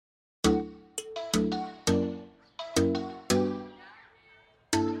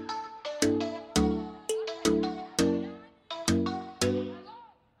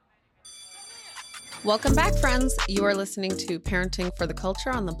Welcome back, friends. You are listening to Parenting for the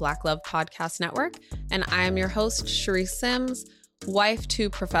Culture on the Black Love Podcast Network, and I am your host, Cherie Sims, wife to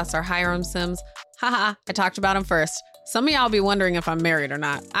Professor Hiram Sims. Haha, I talked about him first. Some of y'all be wondering if I'm married or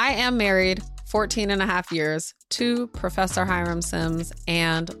not. I am married 14 and a half years to Professor Hiram Sims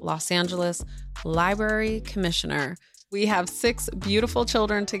and Los Angeles Library Commissioner. We have 6 beautiful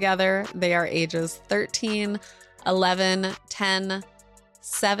children together. They are ages 13, 11, 10,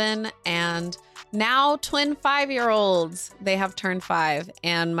 7, and now twin 5-year-olds. They have turned 5,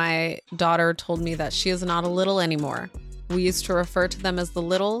 and my daughter told me that she is not a little anymore. We used to refer to them as the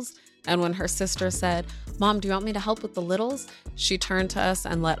littles, and when her sister said, "Mom, do you want me to help with the littles?" she turned to us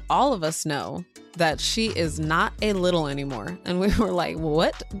and let all of us know that she is not a little anymore. And we were like,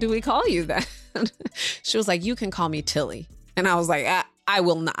 "What do we call you then?" She was like, "You can call me Tilly." And I was like, I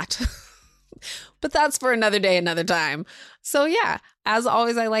will not. But that's for another day, another time. So yeah, as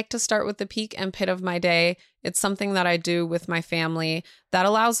always, I like to start with the peak and pit of my day. It's something that I do with my family that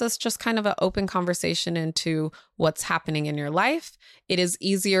allows us just kind of an open conversation into what's happening in your life. It is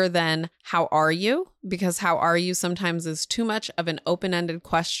easier than "how are you?" because "how are you?" sometimes is too much of an open-ended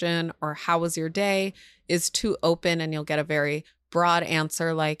question, or "how was your day?" is too open and you'll get a very broad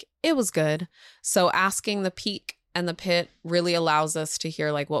answer like "it was good." So asking the peak and the pit really allows us to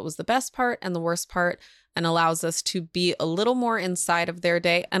hear like what was the best part and the worst part, and allows us to be a little more inside of their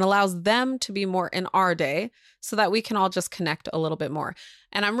day and allows them to be more in our day so that we can all just connect a little bit more.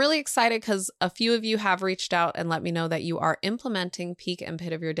 And I'm really excited because a few of you have reached out and let me know that you are implementing peak and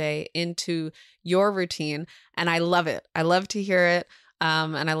pit of your day into your routine. And I love it. I love to hear it.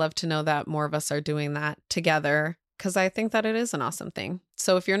 And I love to know that more of us are doing that together because I think that it is an awesome thing.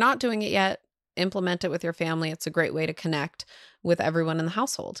 So if you're not doing it yet, implement it with your family. It's a great way to connect with everyone in the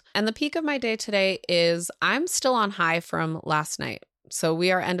household. And the peak of my day today is I'm still on high from last night. So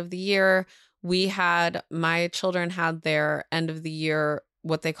we are end of the year. My children had their end of the year,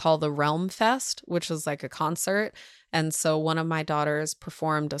 what they call the Realm Fest, which is like a concert. And so one of my daughters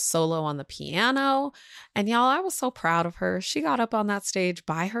performed a solo on the piano. And y'all, I was so proud of her. She got up on that stage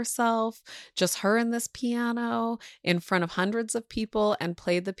by herself, just her and this piano in front of hundreds of people, and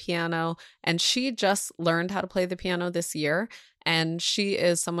played the piano. And she just learned how to play the piano this year. And she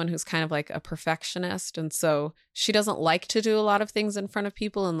is someone who's kind of like a perfectionist. And so she doesn't like to do a lot of things in front of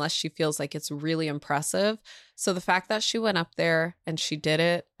people unless she feels like it's really impressive. So the fact that she went up there and she did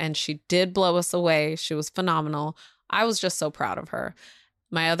it, and she did blow us away, she was phenomenal. I was just so proud of her.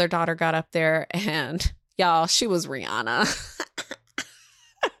 My other daughter got up there and y'all, she was Rihanna.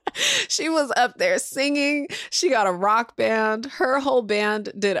 She was up there singing. She got a rock band. Her whole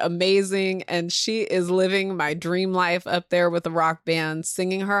band did amazing. And she is living my dream life up there with the rock band,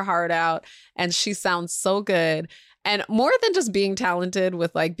 singing her heart out. And she sounds so good. And more than just being talented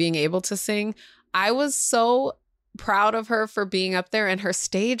with like being able to sing, I was so proud of her for being up there and her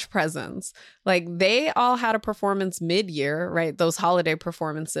stage presence. Like they all had a performance mid-year, right? Those holiday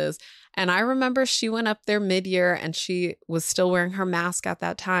performances. And I remember she went up there mid-year and she was still wearing her mask at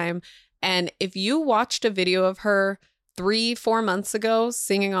that time. And if you watched a video of her 3-4 months ago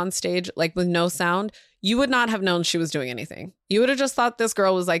singing on stage, like with no sound, you would not have known she was doing anything. You would have just thought this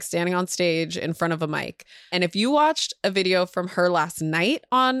girl was like standing on stage in front of a mic. And if you watched a video from her last night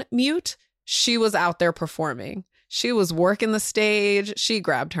on mute, she was out there performing. She was working the stage. She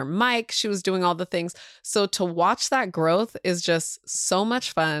grabbed her mic. She was doing all the things. So to watch that growth is just so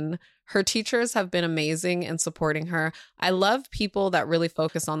much fun. Her teachers have been amazing in supporting her. I love people that really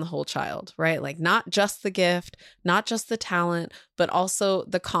focus on the whole child, right? Like not just the gift, not just the talent, but also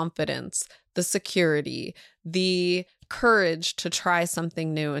the confidence, the security, the courage to try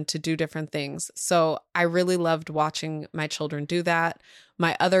something new and to do different things. So I really loved watching my children do that.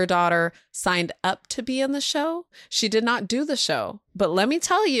 My other daughter signed up to be in the show. She did not do the show. But let me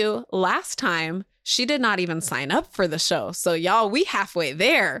tell you, last time, she did not even sign up for the show. So y'all, we halfway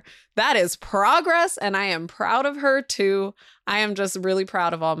there. That is progress. And I am proud of her too. I am just really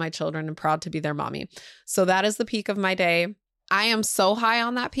proud of all my children and proud to be their mommy. So that is the peak of my day. I am so high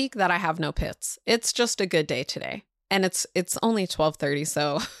on that peak that I have no pits. It's just a good day today. And it's only 12:30.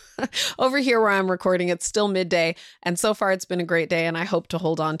 So over here where I'm recording, it's still midday. And so far it's been a great day. And I hope to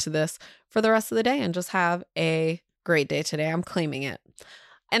hold on to this for the rest of the day and just have a great day today. I'm claiming it.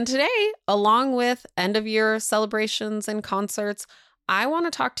 And today, along with end of year celebrations and concerts, I want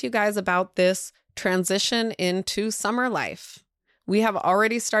to talk to you guys about this transition into summer life. We have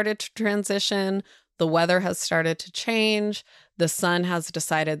already started to transition. The weather has started to change. The sun has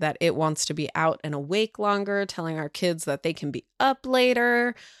decided that it wants to be out and awake longer, telling our kids that they can be up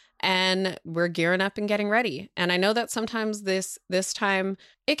later. and we're gearing up and getting ready. And I know that sometimes this time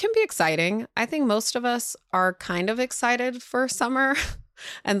it can be exciting. I think most of us are kind of excited for summer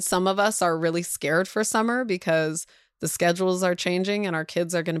and some of us are really scared for summer because the schedules are changing and our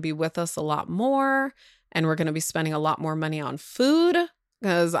kids are going to be with us a lot more and we're going to be spending a lot more money on food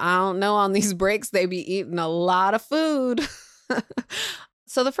because I don't know, on these breaks they be eating a lot of food.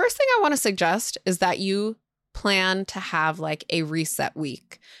 So the first thing I want to suggest is that you plan to have like a reset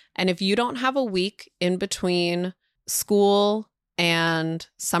week. And if you don't have a week in between school and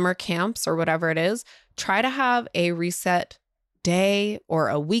summer camps or whatever it is, try to have a reset day or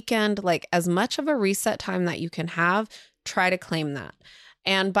a weekend, like as much of a reset time that you can have, try to claim that.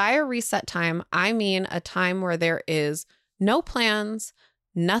 And by a reset time, I mean a time where there is no plans,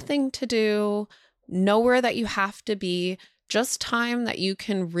 nothing to do, nowhere that you have to be, just time that you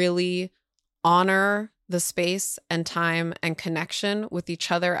can really honor the space and time and connection with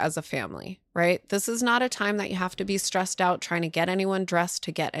each other as a family, right? This is not a time that you have to be stressed out trying to get anyone dressed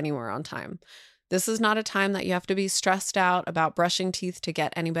to get anywhere on time. This is not a time that you have to be stressed out about brushing teeth to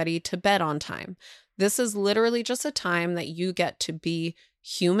get anybody to bed on time. This is literally just a time that you get to be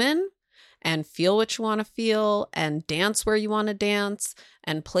human and feel what you want to feel and dance where you want to dance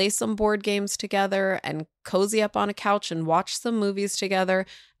and play some board games together and cozy up on a couch and watch some movies together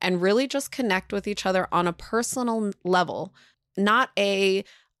and really just connect with each other on a personal level. Not a,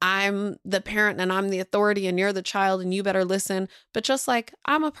 I'm the parent and I'm the authority and you're the child and you better listen, but just like,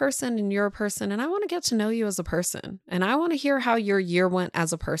 I'm a person and you're a person and I want to get to know you as a person and I want to hear how your year went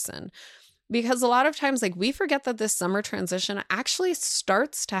as a person. Because a lot of times, like, we forget that this summer transition actually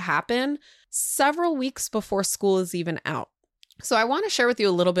starts to happen several weeks before school is even out. So I want to share with you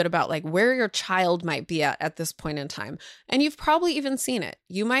a little bit about like where your child might be at this point in time. And you've probably even seen it.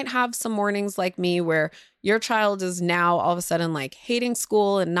 You might have some mornings like me where your child is now all of a sudden like hating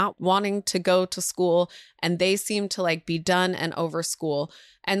school and not wanting to go to school. And they seem to like be done and over school.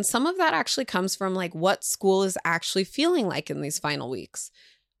 And some of that actually comes from like what school is actually feeling like in these final weeks.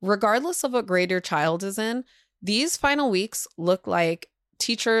 Regardless of what grade your child is in, these final weeks look like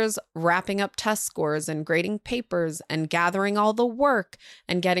teachers wrapping up test scores and grading papers and gathering all the work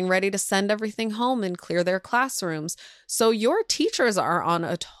and getting ready to send everything home and clear their classrooms. So your teachers are on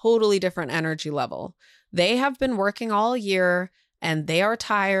a totally different energy level. They have been working all year and they are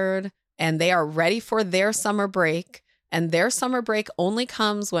tired and they are ready for their summer break. And their summer break only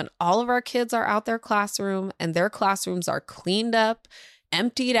comes when all of our kids are out their classroom and their classrooms are cleaned up,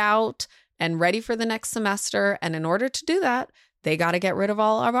 emptied out, and ready for the next semester. And in order to do that, they got to get rid of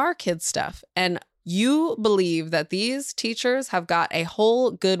all of our kids' stuff. And you believe that these teachers have got a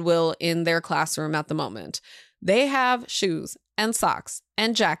whole Goodwill in their classroom at the moment. They have shoes and socks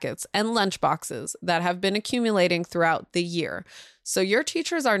and jackets and lunch boxes that have been accumulating throughout the year. So your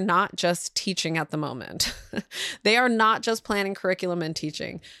teachers are not just teaching at the moment. They are not just planning curriculum and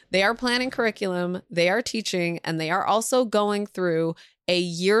teaching. They are planning curriculum, they are teaching, and they are also going through a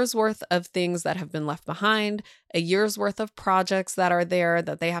year's worth of things that have been left behind, a year's worth of projects that are there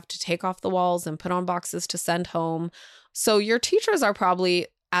that they have to take off the walls and put on boxes to send home. So your teachers are probably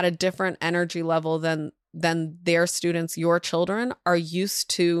at a different energy level than their students. Your children are used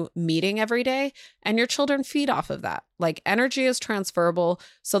to meeting every day, and your children feed off of that. Like, energy is transferable,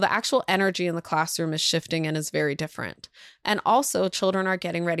 so the actual energy in the classroom is shifting and is very different. And also, children are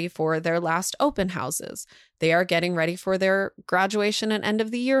getting ready for their last open houses. They are getting ready for their graduation and end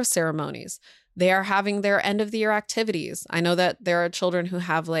of the year ceremonies. They are having their end of the year activities. I know that there are children who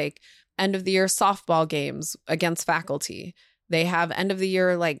have like end of the year softball games against faculty. They have end of the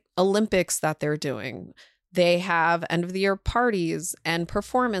year like Olympics that they're doing. They have end of the year parties and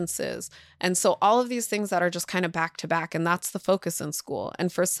performances. And so all of these things that are just kind of back to back, and that's the focus in school.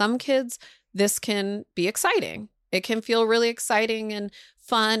 And for some kids, this can be exciting. It can feel really exciting and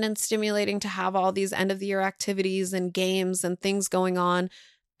fun and stimulating to have all these end of the year activities and games and things going on.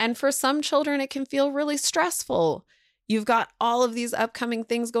 And for some children, it can feel really stressful. You've got all of these upcoming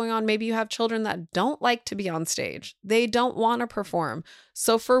things going on. Maybe you have children that don't like to be on stage. They don't want to perform.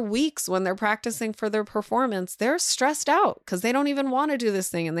 So for weeks when they're practicing for their performance, they're stressed out because they don't even want to do this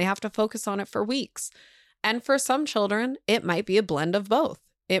thing and they have to focus on it for weeks. And for some children, it might be a blend of both.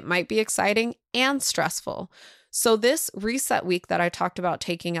 It might be exciting and stressful. So this reset week that I talked about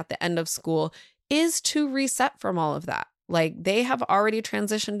taking at the end of school is to reset from all of that. Like, they have already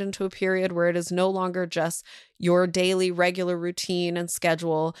transitioned into a period where it is no longer just your daily regular routine and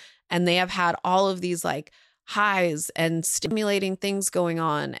schedule. And they have had all of these like highs and stimulating things going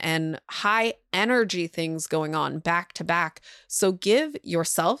on and high energy things going on back to back. So give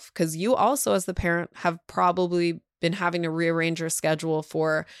yourself, because you also as the parent have probably been having to rearrange your schedule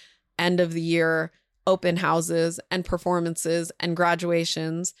for end of the year open houses and performances and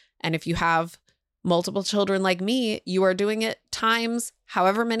graduations. And if you have multiple children like me, you are doing it times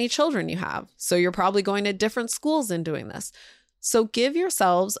however many children you have. So you're probably going to different schools and doing this. So give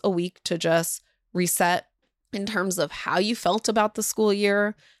yourselves a week to just reset in terms of how you felt about the school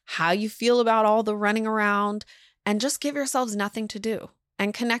year, how you feel about all the running around, and just give yourselves nothing to do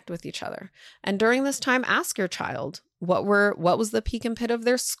and connect with each other. And during this time, ask your child, what was the peak and pit of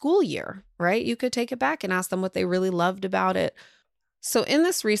their school year, right? You could take it back and ask them what they really loved about it. So in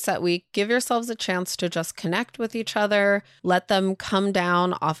this reset week, give yourselves a chance to just connect with each other, let them come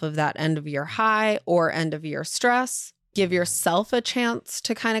down off of that end of year high or end of year stress. Give yourself a chance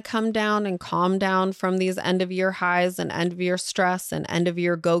to kind of come down and calm down from these end of year highs and end of year stress and end of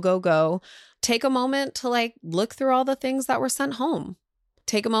year go, go, go. Take a moment to look through all the things that were sent home.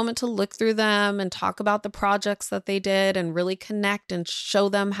 Take a moment to look through them and talk about the projects that they did and really connect and show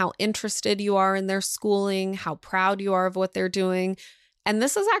them how interested you are in their schooling, how proud you are of what they're doing. And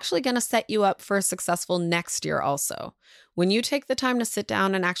this is actually going to set you up for a successful next year also. When you take the time to sit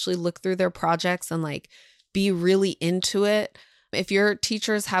down and actually look through their projects and be really into it. If your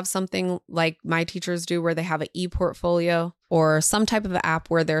teachers have something like my teachers do where they have an e-portfolio or some type of app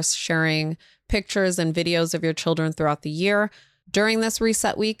where they're sharing pictures and videos of your children throughout the year, during this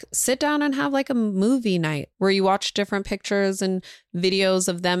reset week, sit down and have a movie night where you watch different pictures and videos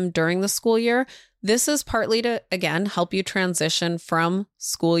of them during the school year. This is partly to, again, help you transition from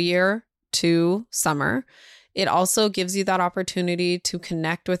school year to summer. It also gives you that opportunity to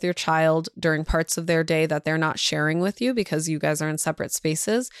connect with your child during parts of their day that they're not sharing with you because you guys are in separate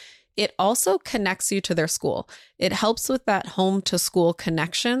spaces. It also connects you to their school. It helps with that home to school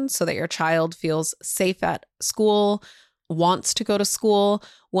connection so that your child feels safe at school, wants to go to school.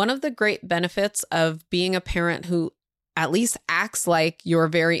 One of the great benefits of being a parent who at least acts like you're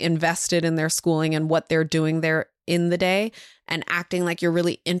very invested in their schooling and what they're doing there in the day and acting like you're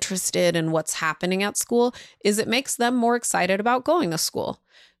really interested in what's happening at school is it makes them more excited about going to school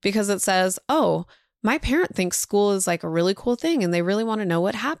because it says, oh, my parent thinks school is a really cool thing and they really want to know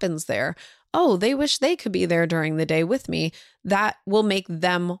what happens there. Oh, they wish they could be there during the day with me. That will make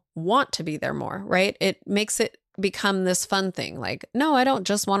them want to be there more, right? It makes it become this fun thing. No, I don't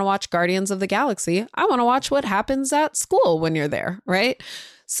just want to watch Guardians of the Galaxy. I want to watch what happens at school when you're there, right?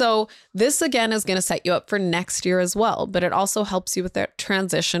 So this again is going to set you up for next year as well, but it also helps you with that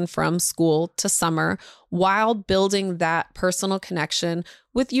transition from school to summer while building that personal connection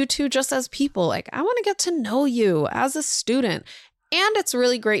with you two just as people. I want to get to know you as a student. And it's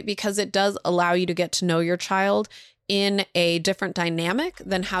really great because it does allow you to get to know your child in a different dynamic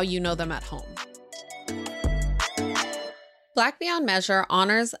than how you know them at home. Black Beyond Measure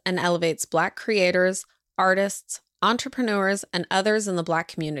honors and elevates Black creators, artists, entrepreneurs, and others in the Black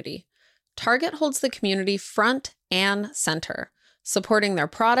community. Target holds the community front and center, supporting their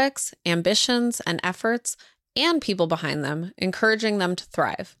products, ambitions, and efforts, and people behind them, encouraging them to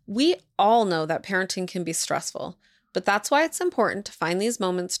thrive. We all know that parenting can be stressful, but that's why it's important to find these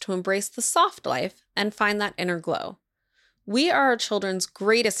moments to embrace the soft life and find that inner glow. We are our children's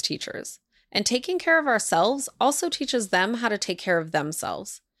greatest teachers. And taking care of ourselves also teaches them how to take care of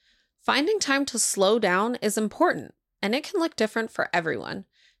themselves. Finding time to slow down is important, and it can look different for everyone.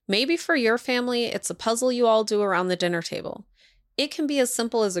 Maybe for your family, it's a puzzle you all do around the dinner table. It can be as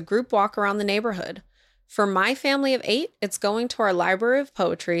simple as a group walk around the neighborhood. For my family of 8, it's going to our library of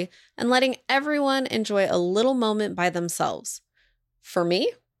poetry and letting everyone enjoy a little moment by themselves. For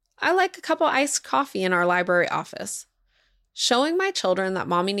me, I like a cup of iced coffee in our library office. Showing my children that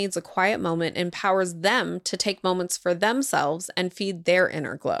mommy needs a quiet moment empowers them to take moments for themselves and feed their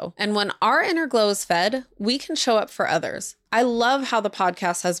inner glow. And when our inner glow is fed, we can show up for others. I love how the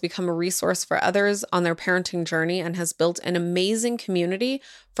podcast has become a resource for others on their parenting journey and has built an amazing community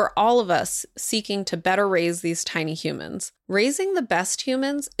for all of us seeking to better raise these tiny humans. Raising the best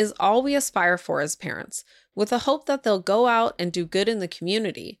humans is all we aspire for as parents, with the hope that they'll go out and do good in the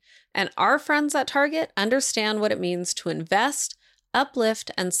community. And our friends at Target understand what it means to invest,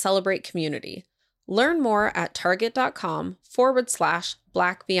 uplift, and celebrate community. Learn more at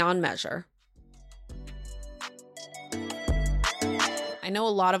target.com/Black Beyond Measure. I know a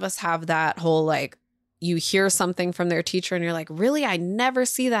lot of us have that whole you hear something from their teacher and you're like, really? I never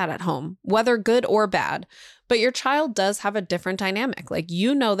see that at home, whether good or bad. But your child does have a different dynamic.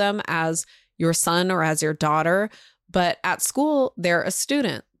 You know them as your son or as your daughter, but at school, they're a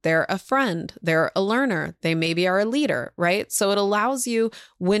student. They're a friend, they're a learner, they maybe are a leader, right? So it allows you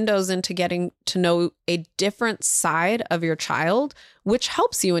windows into getting to know a different side of your child, which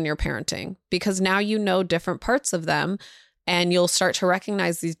helps you in your parenting because now you know different parts of them And you'll start to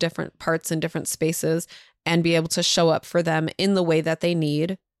recognize these different parts and different spaces and be able to show up for them in the way that they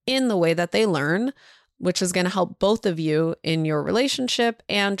need, in the way that they learn, which is going to help both of you in your relationship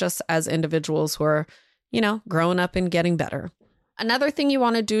and just as individuals who are, growing up and getting better. Another thing you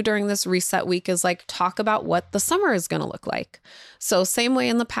want to do during this reset week is talk about what the summer is going to look like. So same way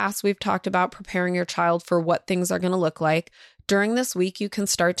in the past, we've talked about preparing your child for what things are going to look like. During this week, you can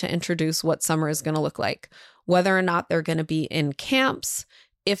start to introduce what summer is going to look like, whether or not they're going to be in camps,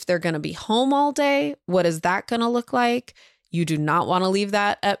 if they're going to be home all day, what is that going to look like? You do not want to leave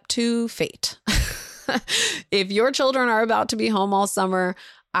that up to fate. If your children are about to be home all summer,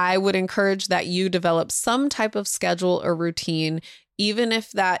 I would encourage that you develop some type of schedule or routine, even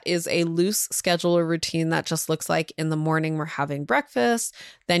if that is a loose schedule or routine that just looks like in the morning we're having breakfast,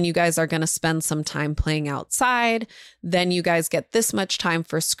 then you guys are going to spend some time playing outside, then you guys get this much time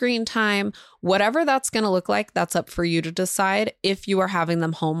for screen time. Whatever that's going to look like, that's up for you to decide if you are having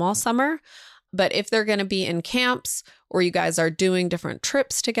them home all summer. But if they're going to be in camps or you guys are doing different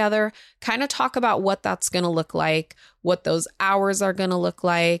trips together, kind of talk about what that's going to look like, what those hours are going to look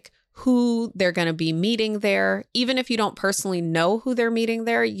like, who they're going to be meeting there. Even if you don't personally know who they're meeting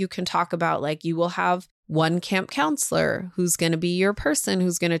there, you can talk about you will have one camp counselor who's going to be your person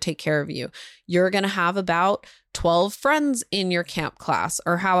who's going to take care of you. You're going to have about 12 friends in your camp class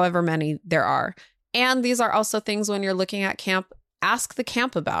or however many there are. And these are also things when you're looking at camp, ask the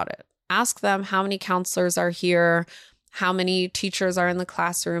camp about it. Ask them how many counselors are here, how many teachers are in the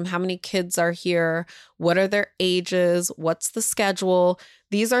classroom, how many kids are here, what are their ages, what's the schedule.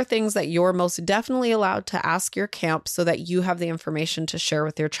 These are things that you're most definitely allowed to ask your camp so that you have the information to share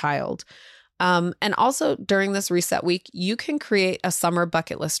with your child. And also during this reset week, you can create a summer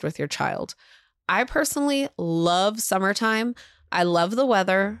bucket list with your child. I personally love summertime. I love the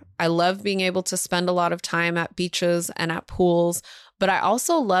weather. I love being able to spend a lot of time at beaches and at pools. But I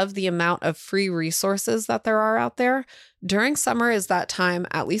also love the amount of free resources that there are out there. During summer is that time,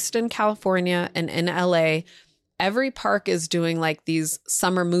 at least in California and in LA, every park is doing these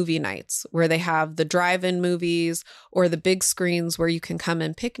summer movie nights where they have the drive-in movies or the big screens where you can come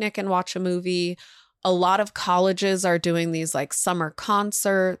and picnic and watch a movie. A lot of colleges are doing these summer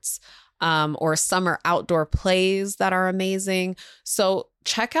concerts or summer outdoor plays that are amazing. So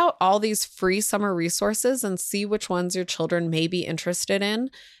check out all these free summer resources and see which ones your children may be interested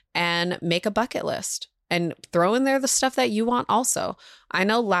in and make a bucket list and throw in there the stuff that you want also. I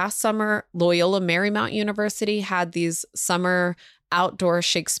know last summer, Loyola Marymount University had these summer outdoor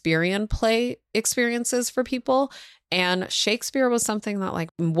Shakespearean play experiences for people. And Shakespeare was something that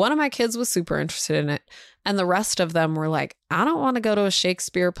one of my kids was super interested in it. And the rest of them were I don't want to go to a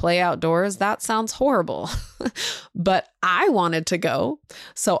Shakespeare play outdoors. That sounds horrible. But I wanted to go.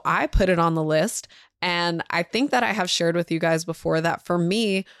 So I put it on the list. And I think that I have shared with you guys before that for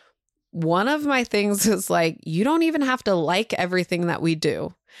me, one of my things is you don't even have to like everything that we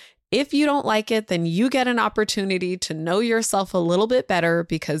do. If you don't like it, then you get an opportunity to know yourself a little bit better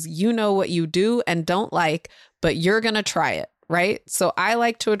because you know what you do and don't like, but you're going to try it, right? So I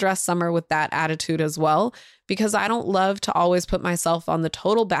like to address summer with that attitude as well, because I don't love to always put myself on the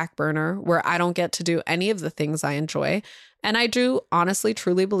total back burner where I don't get to do any of the things I enjoy. And I do honestly,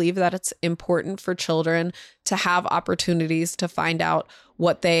 truly believe that it's important for children to have opportunities to find out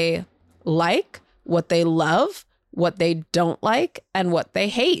what they like, what they love, what they don't like, and what they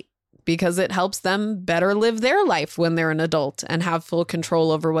hate, because it helps them better live their life when they're an adult and have full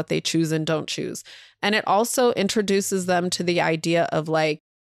control over what they choose and don't choose. And it also introduces them to the idea of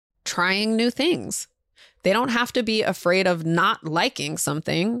trying new things. They don't have to be afraid of not liking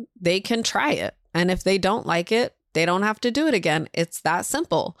something. They can try it. And if they don't like it, they don't have to do it again. It's that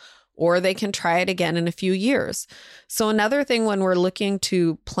simple. Or they can try it again in a few years. So another thing when we're looking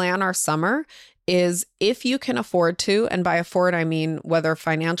to plan our summer is if you can afford to, and by afford, I mean whether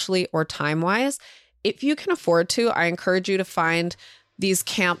financially or time-wise, if you can afford to, I encourage you to find these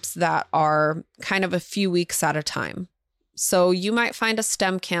camps that are kind of a few weeks at a time. So you might find a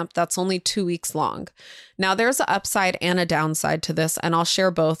STEM camp that's only 2 weeks long. Now there's an upside and a downside to this, and I'll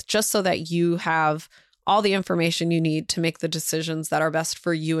share both just so that you have all the information you need to make the decisions that are best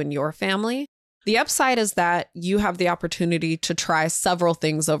for you and your family. The upside is that you have the opportunity to try several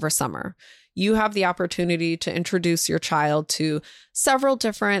things over summer. You have the opportunity to introduce your child to several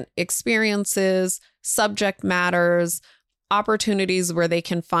different experiences, subject matters, opportunities where they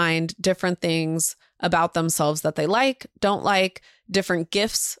can find different things about themselves that they like, don't like, different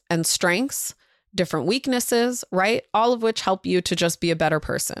gifts and strengths, different weaknesses, right? All of which help you to just be a better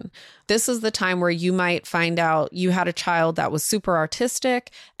person. This is the time where you might find out you had a child that was super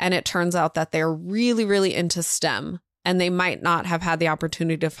artistic and it turns out that they're really, really into STEM. and they might not have had the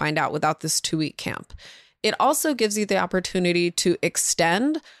opportunity to find out without this 2-week camp. It also gives you the opportunity to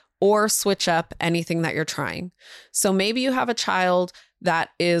extend or switch up anything that you're trying. So maybe you have a child that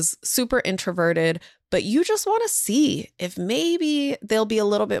is super introverted, but you just want to see if maybe they'll be a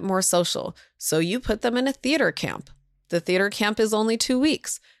little bit more social. So you put them in a theater camp. The theater camp is only 2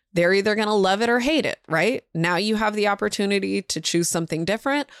 weeks. They're either going to love it or hate it, right? Now you have the opportunity to choose something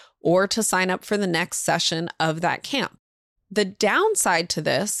different or to sign up for the next session of that camp. The downside to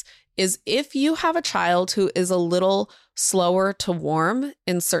this is if you have a child who is a little slower to warm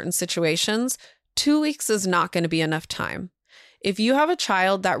in certain situations, 2 weeks is not going to be enough time. If you have a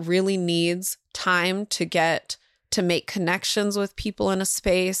child that really needs time to make connections with people in a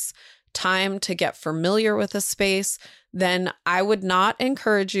space, time to get familiar with a space, then I would not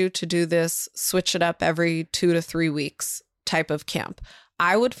encourage you to do this switch it up every 2 to 3 weeks type of camp.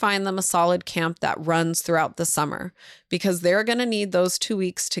 I would find them a solid camp that runs throughout the summer because they're going to need those 2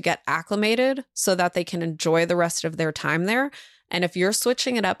 weeks to get acclimated so that they can enjoy the rest of their time there. And if you're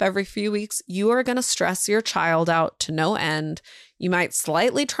switching it up every few weeks, you are going to stress your child out to no end. You might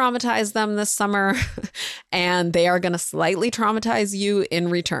slightly traumatize them this summer, and they are going to slightly traumatize you in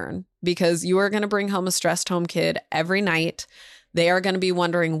return because you are going to bring home a stressed home kid every night. They are going to be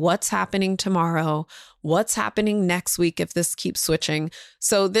wondering what's happening tomorrow, what's happening next week if this keeps switching.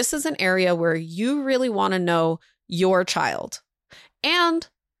 So this is an area where you really want to know your child. And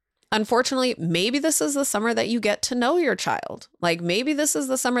unfortunately, maybe this is the summer that you get to know your child. Like maybe this is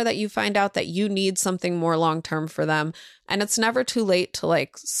the summer that you find out that you need something more long-term for them. And it's never too late to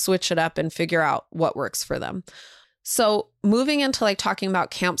like switch it up and figure out what works for them. So moving into like talking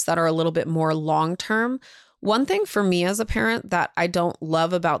about camps that are a little bit more long-term, one thing for me as a parent that I don't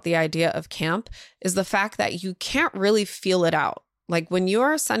love about the idea of camp is the fact that you can't really feel it out. Like when you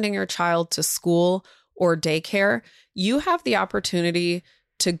are sending your child to school or daycare, you have the opportunity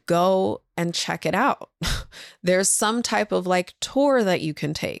to go and check it out. There's some type of like tour that you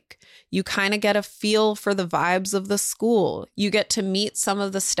can take. You kind of get a feel for the vibes of the school. You get to meet some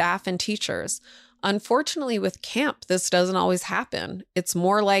of the staff and teachers. Unfortunately, with camp, this doesn't always happen. It's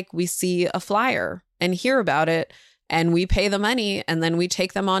more like we see a flyer and hear about it, and we pay the money, and then we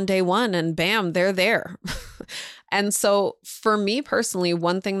take them on day one, and bam, they're there. And so for me personally,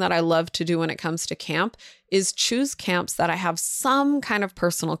 one thing that I love to do when it comes to camp is choose camps that I have some kind of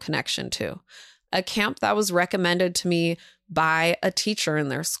personal connection to. A camp that was recommended to me by a teacher in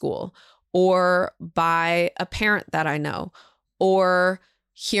their school, or by a parent that I know, or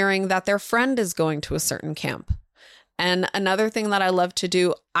hearing that their friend is going to a certain camp. And another thing that I love to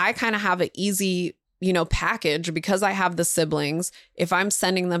do, I kind of have an easy package because I have the siblings. If I'm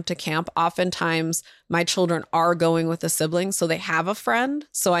sending them to camp, oftentimes my children are going with a sibling, so they have a friend.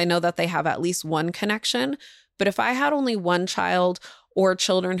 So I know that they have at least one connection. But if I had only one child or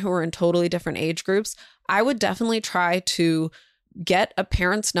children who are in totally different age groups, I would definitely try to get a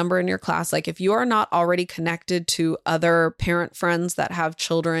parent's number in your class. Like if you are not already connected to other parent friends that have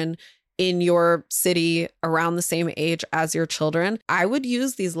children in your city around the same age as your children, I would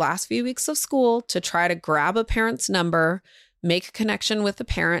use these last few weeks of school to try to grab a parent's number, make a connection with the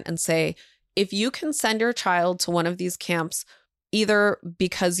parent and say, if you can send your child to one of these camps, either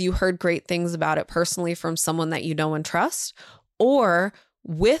because you heard great things about it personally from someone that you know and trust, or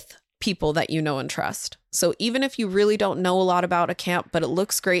with people that you know and trust. So even if you really don't know a lot about a camp, but it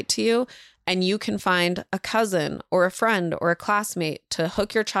looks great to you, and you can find a cousin or a friend or a classmate to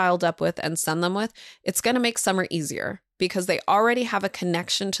hook your child up with and send them with, it's going to make summer easier because they already have a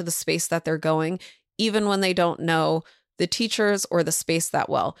connection to the space that they're going, even when they don't know the teachers or the space that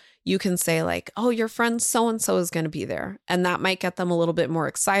well. You can say like, oh, your friend so-and-so is going to be there. And that might get them a little bit more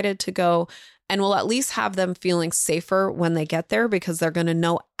excited to go, and will at least have them feeling safer when they get there because they're going to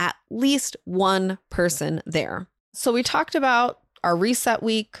know at least one person there. So we talked about our reset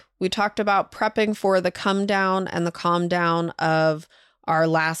week. We talked about prepping for the come down and the calm down of our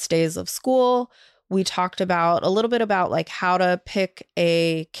last days of school. We talked about a little bit about like how to pick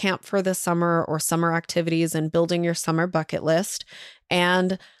a camp for the summer or summer activities and building your summer bucket list.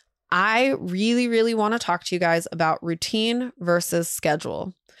 And I really, really want to talk to you guys about routine versus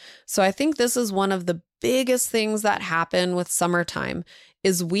schedule. So I think this is one of the biggest things that happen with summertime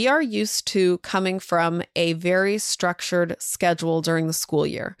is we are used to coming from a very structured schedule during the school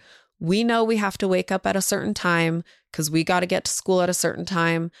year. We know we have to wake up at a certain time because we got to get to school at a certain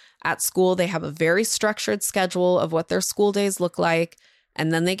time. At school, they have a very structured schedule of what their school days look like.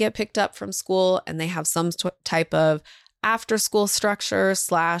 And then they get picked up from school and they have some type of after school structure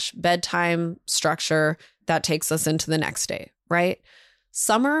 / bedtime structure that takes us into the next day, right?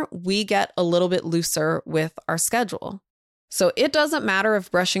 Summer, we get a little bit looser with our schedule. So it doesn't matter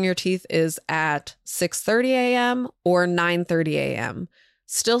if brushing your teeth is at 6:30 a.m. or 9:30 a.m.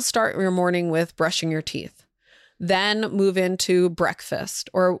 Still start your morning with brushing your teeth. Then move into breakfast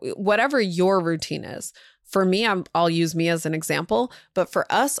or whatever your routine is. For me, I'll use me as an example, but for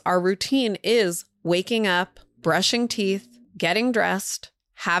us, our routine is waking up, brushing teeth, getting dressed,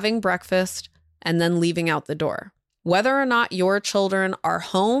 having breakfast, and then leaving out the door. Whether or not your children are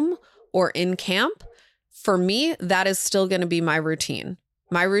home or in camp, for me, that is still going to be my routine.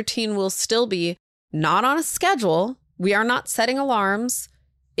 My routine will still be not on a schedule. We are not setting alarms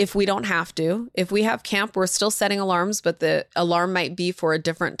if we don't have to. If we have camp, we're still setting alarms, but the alarm might be for a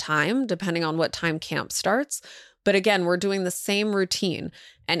different time, depending on what time camp starts. But again, we're doing the same routine.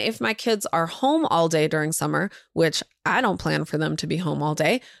 And if my kids are home all day during summer, which I don't plan for them to be home all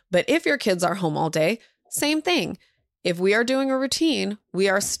day, but if your kids are home all day, same thing. If we are doing a routine, we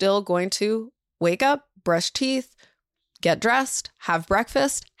are still going to wake up, brush teeth, get dressed, have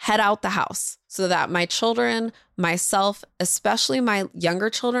breakfast, head out the house so that my children, myself, especially my younger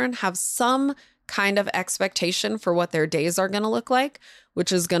children, have some kind of expectation for what their days are going to look like,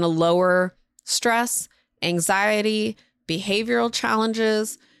 which is going to lower stress, anxiety, behavioral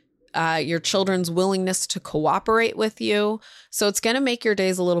challenges, your children's willingness to cooperate with you. So it's going to make your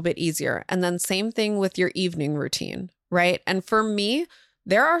days a little bit easier. And then same thing with your evening routine, right? And for me,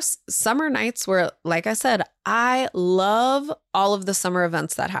 there are summer nights where, like I said, I love all of the summer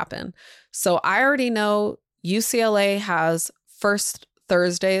events that happen. So I already know UCLA has First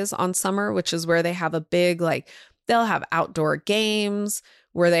Thursdays on summer, which is where they have a big, they'll have outdoor games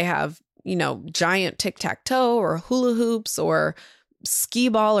where they have, giant tic-tac-toe or hula hoops or skee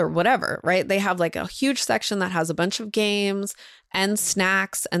ball or whatever, right? They have a huge section that has a bunch of games and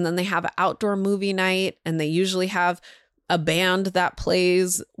snacks. And then they have an outdoor movie night, and they usually have a band that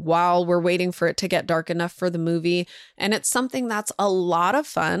plays while we're waiting for it to get dark enough for the movie. And it's something that's a lot of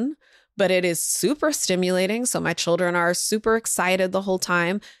fun, but it is super stimulating. So my children are super excited the whole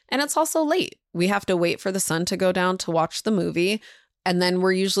time. And it's also late. We have to wait for the sun to go down to watch the movie. And then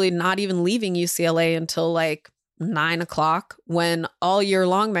we're usually not even leaving UCLA until 9 o'clock, when all year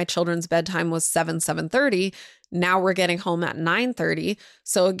long, my children's bedtime was 7:30. Now we're getting home at 9:30.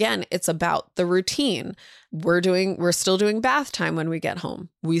 So again, it's about the routine. We're still doing bath time when we get home.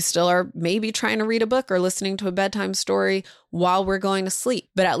 We still are maybe trying to read a book or listening to a bedtime story while we're going to sleep.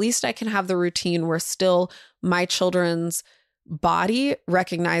 But at least I can have the routine where still my children's body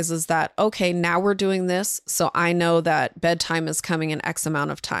recognizes that, okay, now we're doing this. So I know that bedtime is coming in X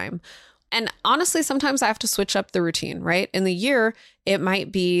amount of time. And honestly, sometimes I have to switch up the routine, right? In the year, it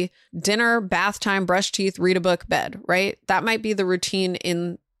might be dinner, bath time, brush teeth, read a book, bed, right? That might be the routine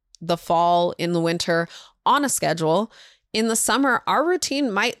in the fall, in the winter, on a schedule. In the summer, our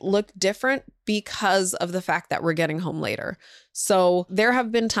routine might look different because of the fact that we're getting home later. So there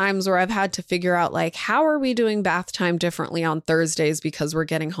have been times where I've had to figure out, how are we doing bath time differently on Thursdays because we're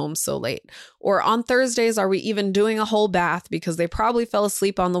getting home so late? Or on Thursdays, are we even doing a whole bath because they probably fell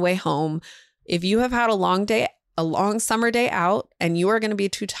asleep on the way home? If you have had a long summer day out, and you are going to be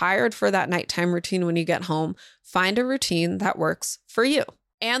too tired for that nighttime routine when you get home, find a routine that works for you.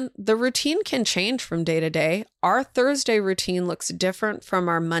 And the routine can change from day to day. Our Thursday routine looks different from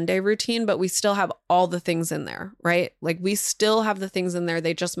our Monday routine, but we still have all the things in there, right? We still have the things in there.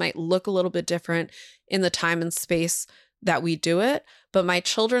 They just might look a little bit different in the time and space that we do it. But my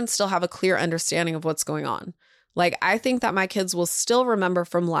children still have a clear understanding of what's going on. I think that my kids will still remember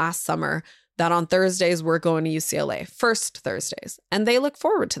from last summer that on Thursdays, we're going to UCLA, First Thursdays. And they look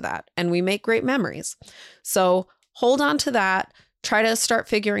forward to that. And we make great memories. So hold on to that. Try to start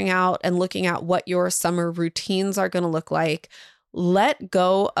figuring out and looking at what your summer routines are going to look like. Let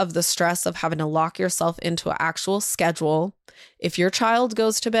go of the stress of having to lock yourself into an actual schedule. If your child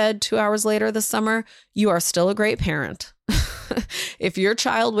goes to bed 2 hours later this summer, you are still a great parent. If your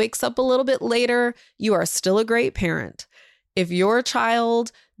child wakes up a little bit later, you are still a great parent. If your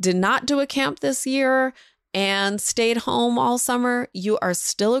child did not do a camp this year and stayed home all summer, you are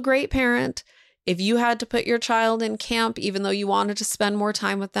still a great parent. If you had to put your child in camp, even though you wanted to spend more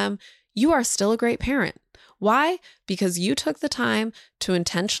time with them, you are still a great parent. Why? Because you took the time to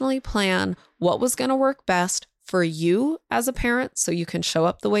intentionally plan what was going to work best for you as a parent so you can show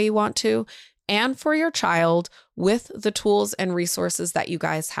up the way you want to, and for your child with the tools and resources that you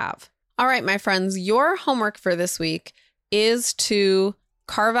guys have. All right, my friends, your homework for this week is to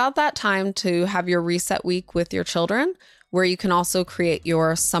carve out that time to have your reset week with your children, where you can also create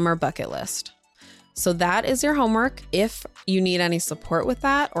your summer bucket list. So that is your homework. If you need any support with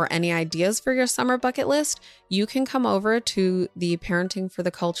that or any ideas for your summer bucket list, you can come over to the Parenting for the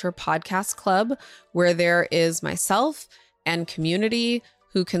Culture podcast club, where there is myself and community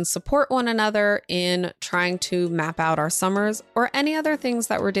who can support one another in trying to map out our summers or any other things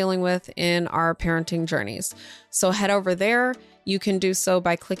that we're dealing with in our parenting journeys. So head over there. You can do so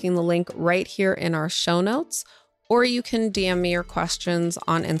by clicking the link right here in our show notes, or you can DM me your questions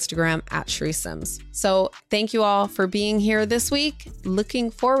on Instagram at Cherie Sims. So thank you all for being here this week.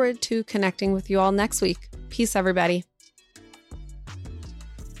 Looking forward to connecting with you all next week. Peace, everybody.